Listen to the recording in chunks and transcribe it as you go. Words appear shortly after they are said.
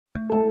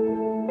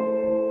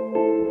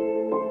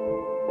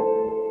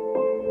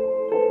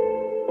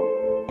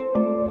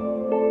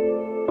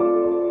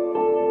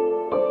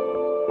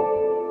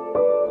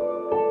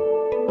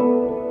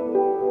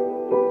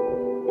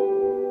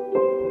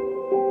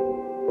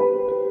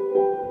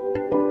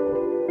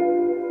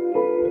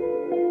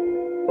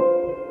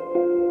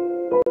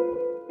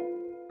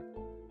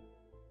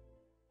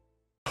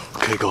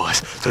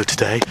So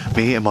today,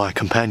 me and my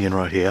companion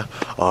right here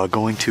are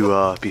going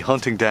to be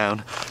hunting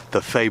down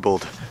the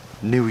fabled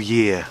New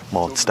Year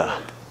monster.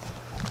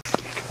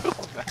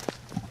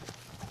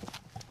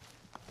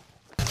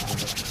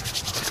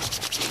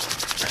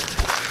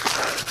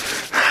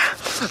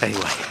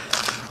 Anyway,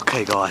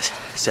 okay guys,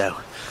 so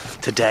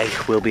today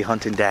we'll be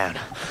hunting down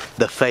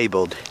the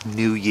fabled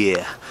New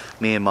Year.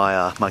 Me and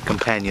my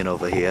companion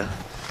over here.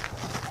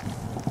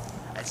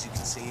 As you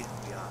can see,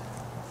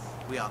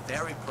 we are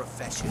very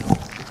professional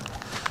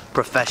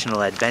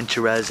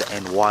adventurers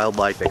and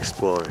wildlife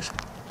explorers.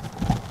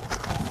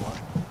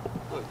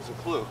 Look, there's a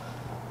clue.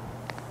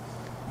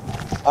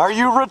 Are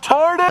you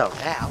retarded? So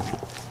now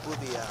we'll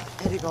be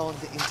heading on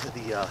into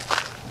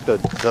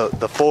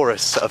the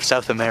forests of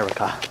South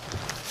America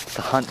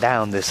to hunt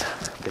down this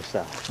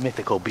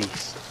mythical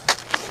beast.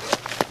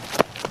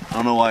 I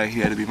don't know why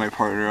he had to be my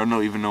partner. I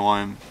don't even know why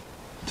I'm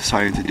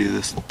deciding to do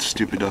this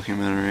stupid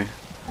documentary.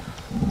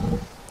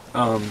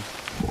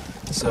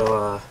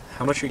 So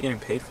how much are you getting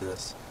paid for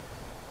this?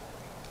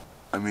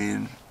 I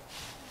mean,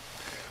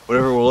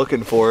 whatever we're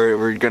looking for,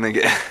 we're gonna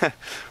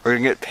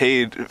get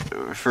paid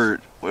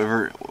for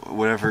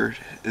whatever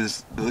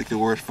is like the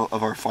worth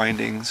of our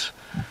findings.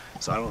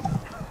 So I don't know.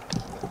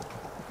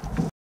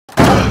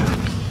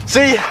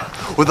 See,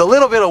 with a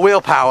little bit of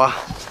willpower,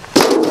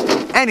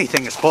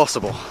 anything is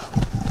possible.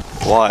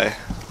 Why?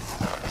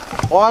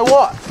 Why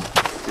what?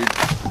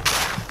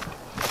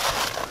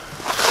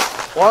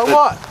 Why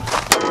what?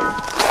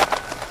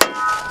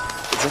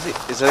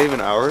 Is that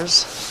even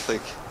ours?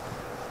 Like.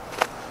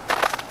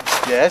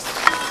 Yes.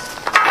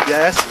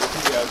 Yes.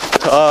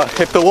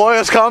 If the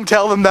lawyers come,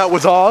 tell them that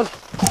was ours.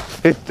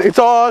 It's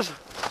ours.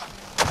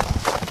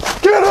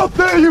 Get up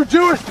there, you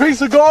Jewish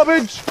piece of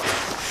garbage!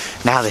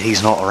 Now that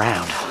he's not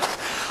around,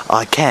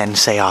 I can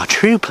say our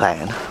true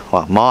plan,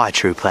 well, my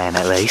true plan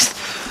at least.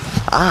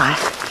 I'm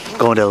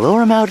going to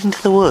lure him out into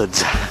the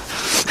woods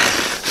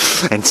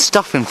and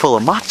stuff him full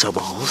of matzo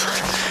balls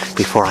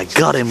before I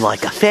gut him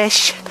like a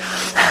fish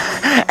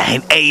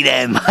and eat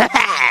him.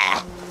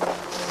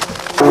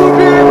 We're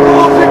being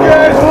bombed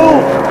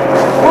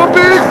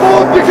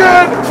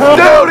again!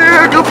 Down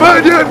here,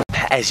 companion!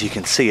 As you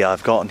can see,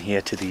 I've gotten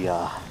here to the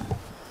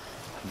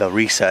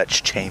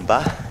research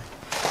chamber.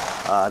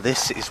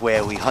 This is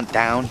where we hunt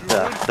down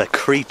the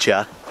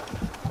creature.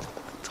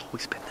 It's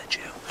always been the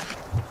Jew.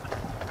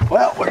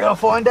 Well, we're gonna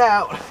find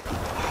out.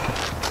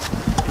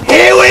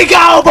 Here we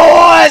go,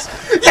 boys!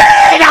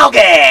 Yeah, doggy!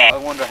 I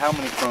wonder how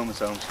many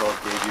chromosomes God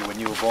gave you when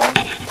you were born.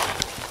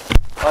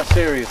 I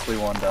seriously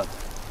wonder.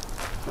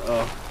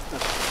 Oh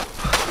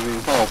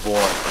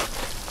boy.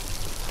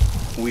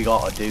 We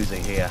got a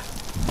doozy here.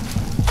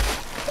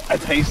 A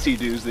tasty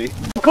doozy.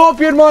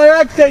 Copying my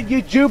accent,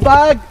 you Jew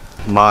bag!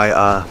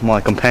 My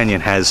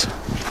companion has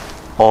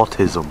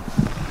autism.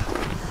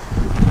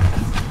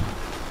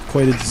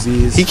 Quite a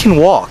disease. He can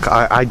walk.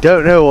 I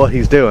don't know what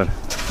he's doing.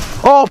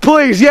 Oh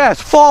please,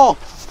 yes, fall!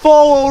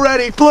 Fall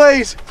already,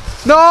 please!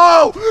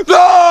 No!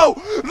 No!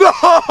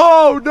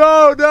 No!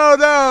 No, no,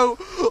 no!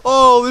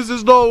 Oh, this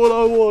is not what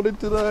I wanted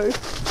today.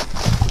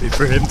 Wait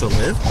for him to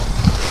live?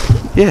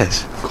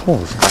 Yes, of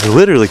course. I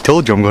literally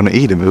told you I'm going to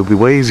eat him. It would be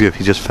way easier if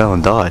he just fell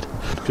and died.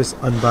 Just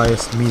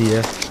unbiased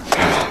media.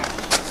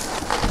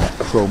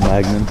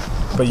 Cro-Magnon.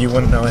 But you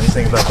wouldn't know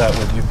anything about that,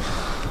 would you?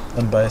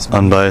 Unbiased media.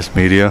 Unbiased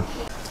media.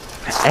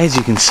 As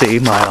you can see,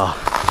 my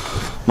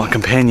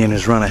companion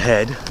has run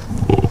ahead.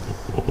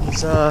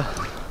 He's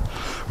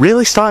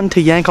really starting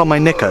to yank on my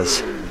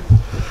knickers.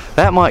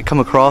 That might come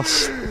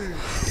across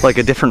like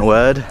a different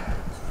word,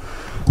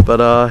 but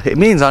it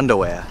means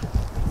underwear.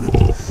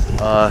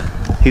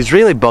 He's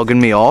really bugging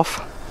me off.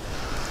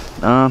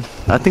 I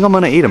think I'm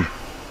gonna eat him.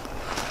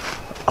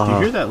 Do you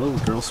hear that little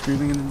girl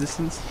screaming in the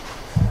distance?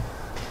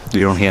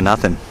 You don't hear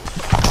nothing.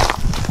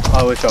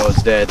 I wish I was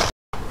dead.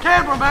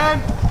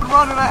 Cameraman,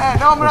 running ahead.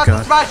 Now I'm gonna have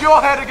to smash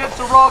your head against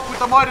the rock with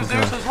the Mitre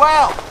Zeus as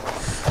well.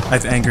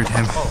 I've angered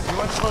him. Oh, you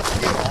weren't supposed to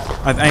hear that.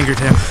 I've angered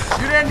him.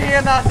 You didn't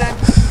hear nothing.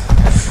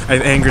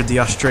 I've angered the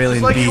Australian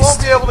It's like beast. you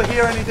won't be able to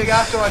hear anything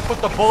after I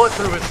put the bullet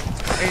through his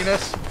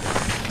anus.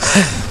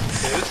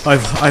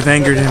 I've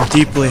angered him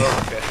deeply.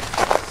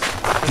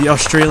 The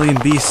Australian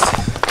beast.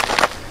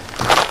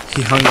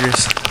 He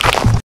hungers.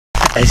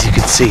 As you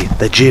can see,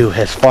 the Jew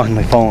has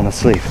finally fallen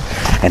asleep,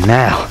 and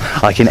now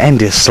I can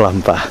end his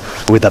slumber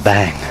with a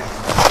bang.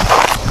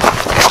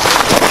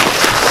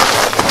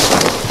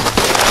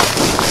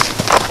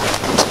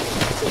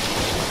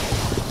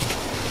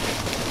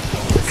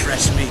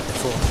 Fresh meat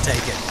before we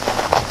take it.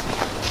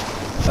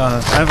 I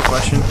have a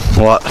question.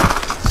 What?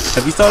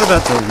 Have you thought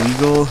about the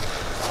legal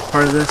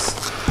part of this?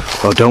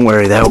 Well, don't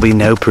worry, there will be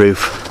no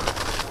proof.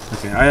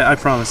 Okay, I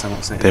promise I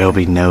won't say There will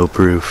anything. be no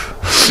proof.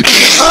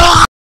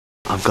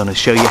 I'm gonna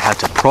show you how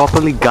to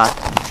properly gut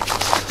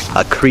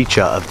a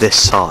creature of this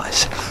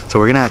size. So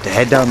we're gonna have to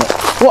head down the...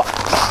 What?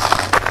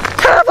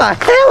 How the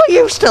hell are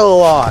you still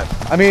alive?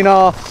 I mean,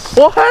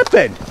 what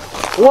happened?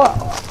 What?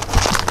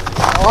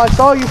 I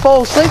saw you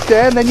fall asleep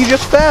there and then you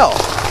just fell.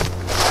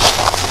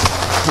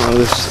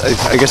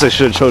 I guess I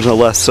should have chosen a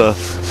less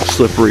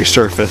slippery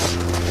surface.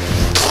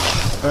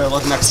 Alright,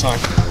 luck next time.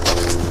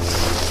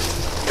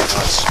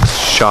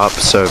 Sharp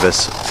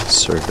surface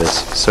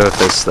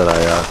that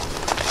I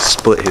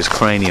split his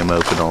cranium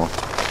open on.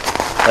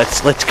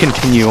 Let's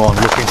continue on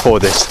looking for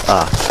this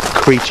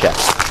creature.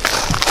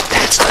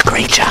 That's the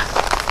creature.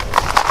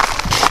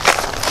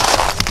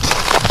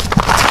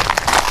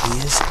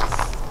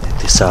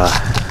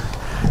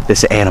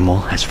 This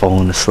animal has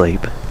fallen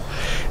asleep.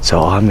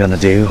 So I'm gonna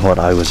do what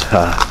I was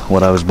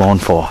born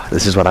for.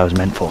 This is what I was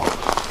meant for.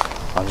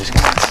 I'm just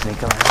gonna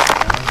sneak around.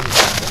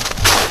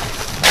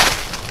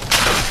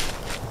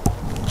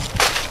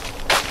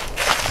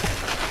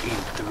 In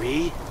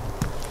 3,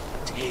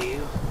 2,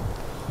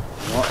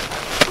 1.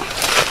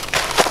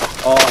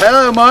 Oh,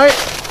 hello, mate.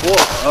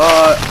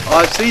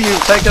 I see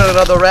you've taken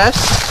another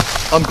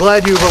rest. I'm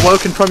glad you've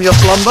awoken from your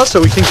slumber, so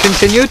we can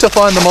continue to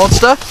find the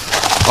monster.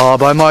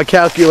 By my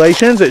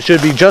calculations, it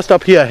should be just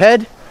up here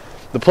ahead,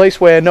 the place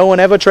where no one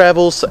ever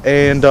travels,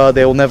 and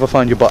they will never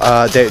find your they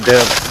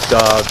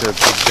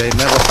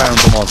never found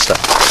the monster.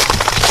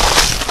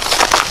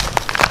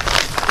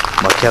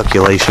 My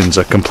calculations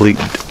are complete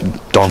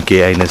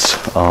donkey anus.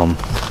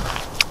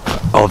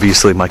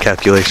 Obviously, my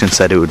calculations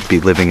said it would be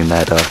living in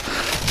that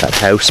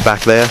house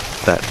back there,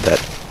 that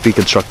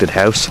reconstructed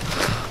house,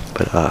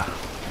 but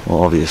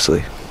well,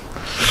 obviously,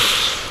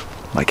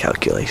 my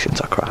calculations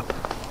are crap.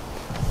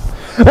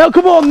 Now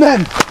come on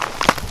then!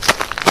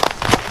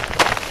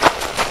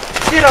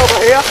 Get over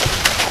here!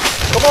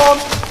 Come on!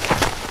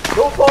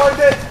 Go find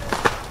it!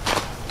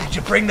 Did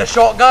you bring the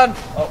shotgun?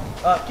 Oh,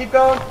 keep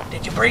going.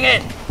 Did you bring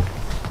it?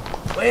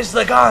 Where's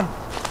the gun?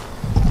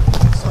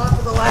 It's time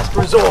for the last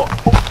resort.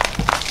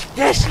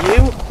 Yes,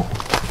 you!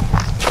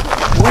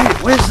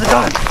 Where's the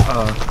gun?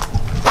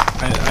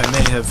 I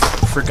may have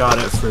forgot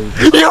it for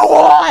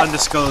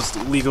undisclosed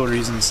legal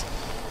reasons.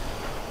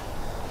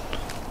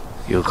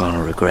 You're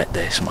gonna regret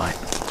this, mate.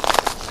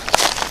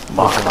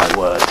 Mark my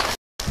word.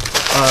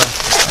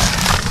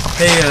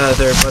 Hey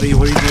there, buddy.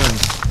 What are you doing?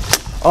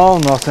 Oh,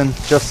 nothing.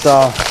 Just,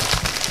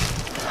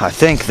 I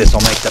think this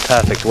will make the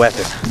perfect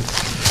weapon.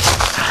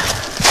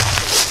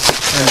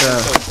 And,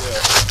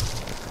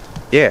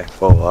 yeah,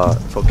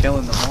 for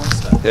killing the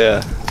monster.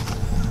 Yeah.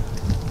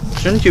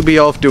 Shouldn't you be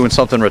off doing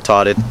something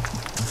retarded?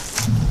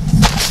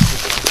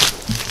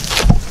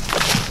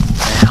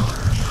 Now,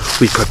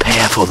 we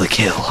prepare for the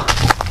kill.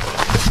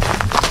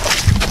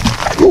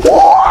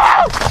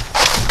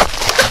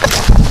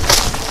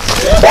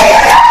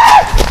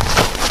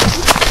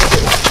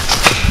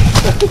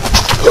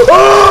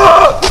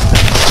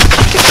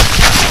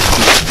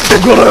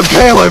 I'm gonna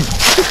impale him!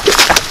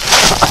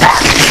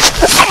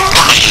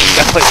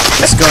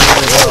 it's going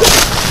really well.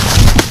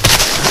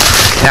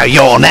 Now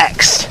you're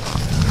next!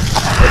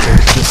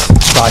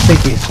 I think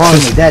he's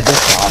finally dead this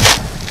time.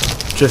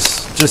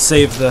 Just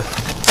save the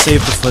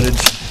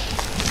footage.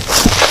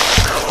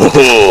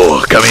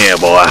 Oh, come here,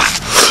 boy.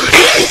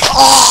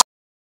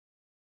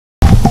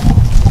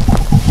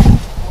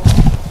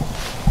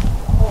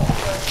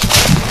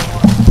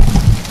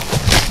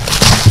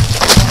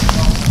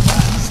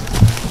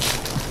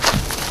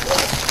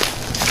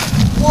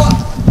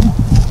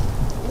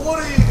 What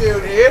are you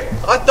doing here?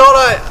 I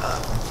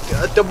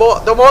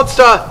thought the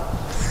monster.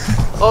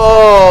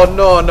 Oh,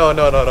 no.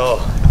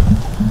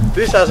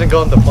 This hasn't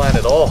gone to plan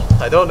at all.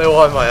 I don't know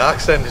why my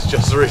accent has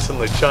just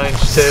recently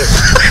changed too.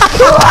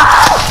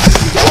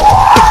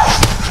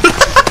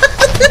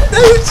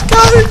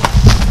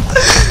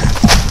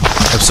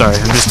 I'm sorry,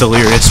 I'm just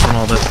delirious from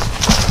all the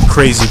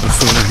crazy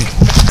buffoonery.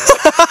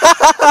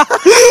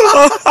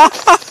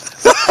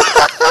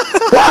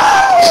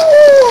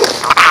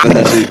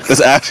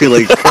 That's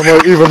actually like I'm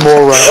like even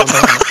more round.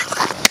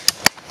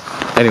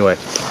 Anyway,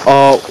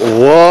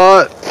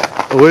 what?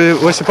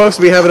 We're supposed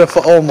to be having a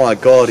oh my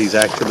god, he's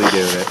actually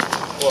doing it.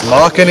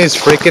 Marking his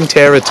freaking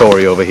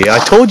territory over here. I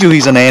told you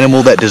he's an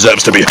animal that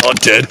deserves to be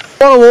hunted.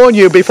 I want to warn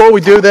you before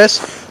we do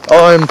this,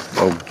 oh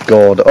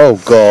god.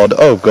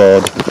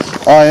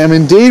 I am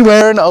indeed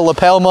wearing a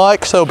lapel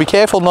mic, so be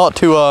careful not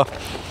to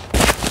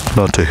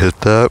hit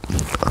that.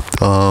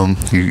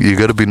 You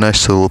gotta be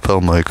nice to the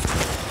lapel mic.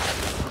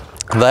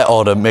 That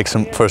ought to make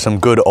for some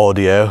good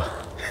audio.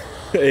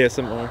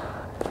 ASMR.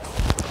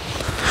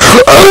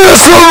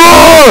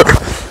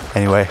 ASMR!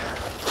 Anyway,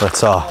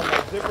 let's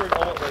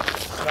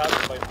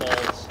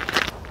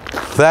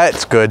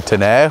that's good to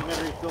know.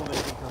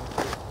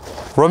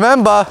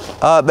 Remember,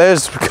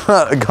 there's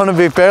gonna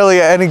be barely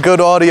any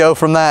good audio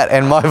from that,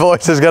 and my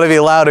voice is gonna be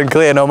loud and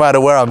clear no matter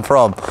where I'm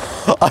from.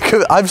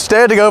 I'm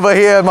standing over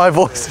here, and my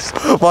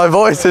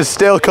voice is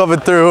still coming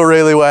through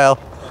really well.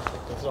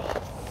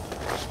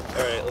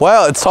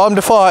 Well, it's time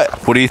to fight.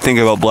 What do you think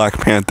about Black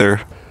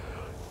Panther?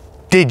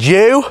 Did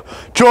you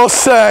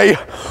just say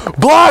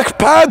Black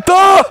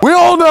Panther? We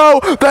all know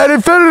that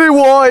Infinity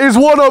War is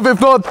one of,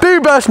 if not the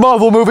best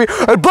Marvel movie,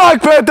 and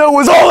Black Panther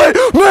was only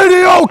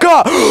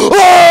mediocre!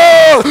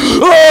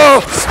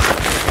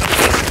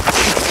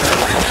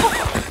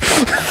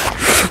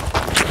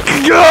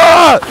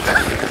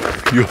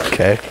 You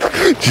okay?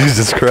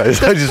 Jesus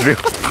Christ, I just feel...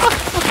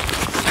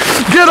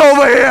 Get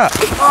over here!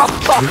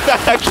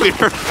 That actually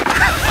hurt.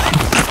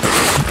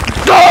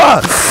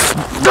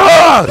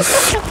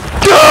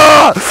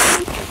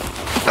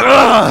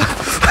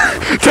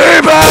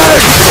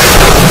 Teabag!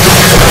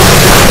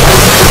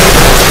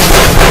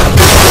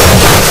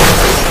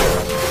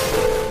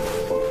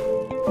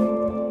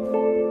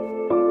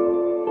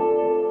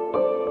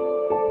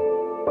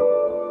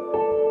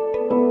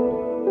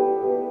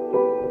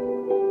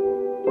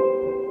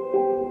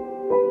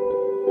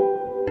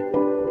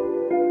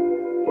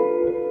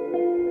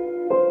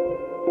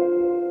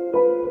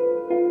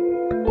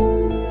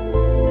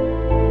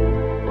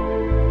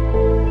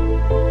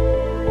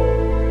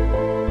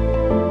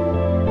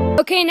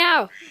 Okay,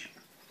 now,